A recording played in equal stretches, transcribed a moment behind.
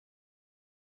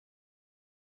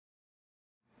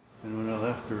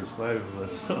there was 5 of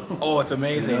us. So, Oh, it's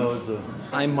amazing.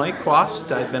 I'm Mike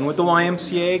Quast. I've been with the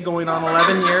YMCA going on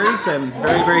 11 years and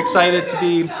very, very excited to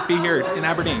be here in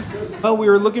Aberdeen. Well, we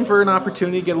were looking for an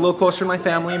opportunity to get a little closer to my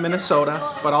family in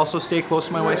Minnesota, but also stay close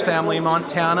to my wife's family in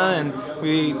Montana. And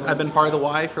I've been part of the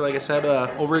Y for, like I said,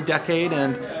 over a decade,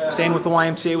 and staying with the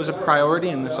YMCA was a priority,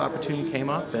 and this opportunity came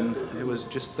up, and it was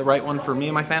just the right one for me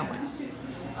and my family.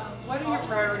 What are your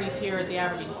priorities here at the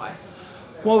Aberdeen Y?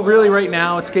 Well, really right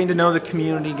now it's getting to know the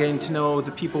community, getting to know the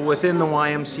people within the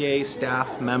YMCA,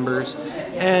 staff, members,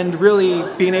 and really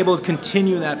being able to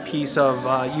continue that piece of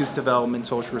youth development,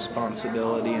 social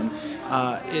responsibility, and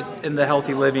the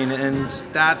healthy living. And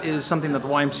that is something that the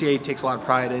YMCA takes a lot of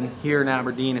pride in, here in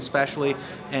Aberdeen especially,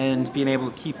 and being able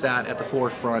to keep that at the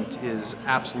forefront is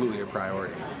absolutely a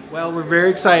priority. Well, we're very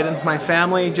excited. My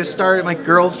family just started, my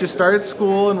girls just started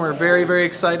school, and we're very, very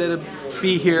excited to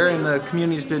be here, and the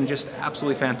community's been just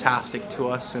absolutely fantastic to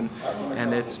us, and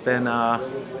it's been an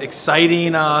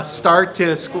exciting start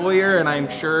to school year, and I'm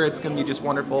sure it's going to be just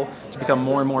wonderful to become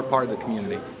more and more part of the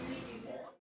community.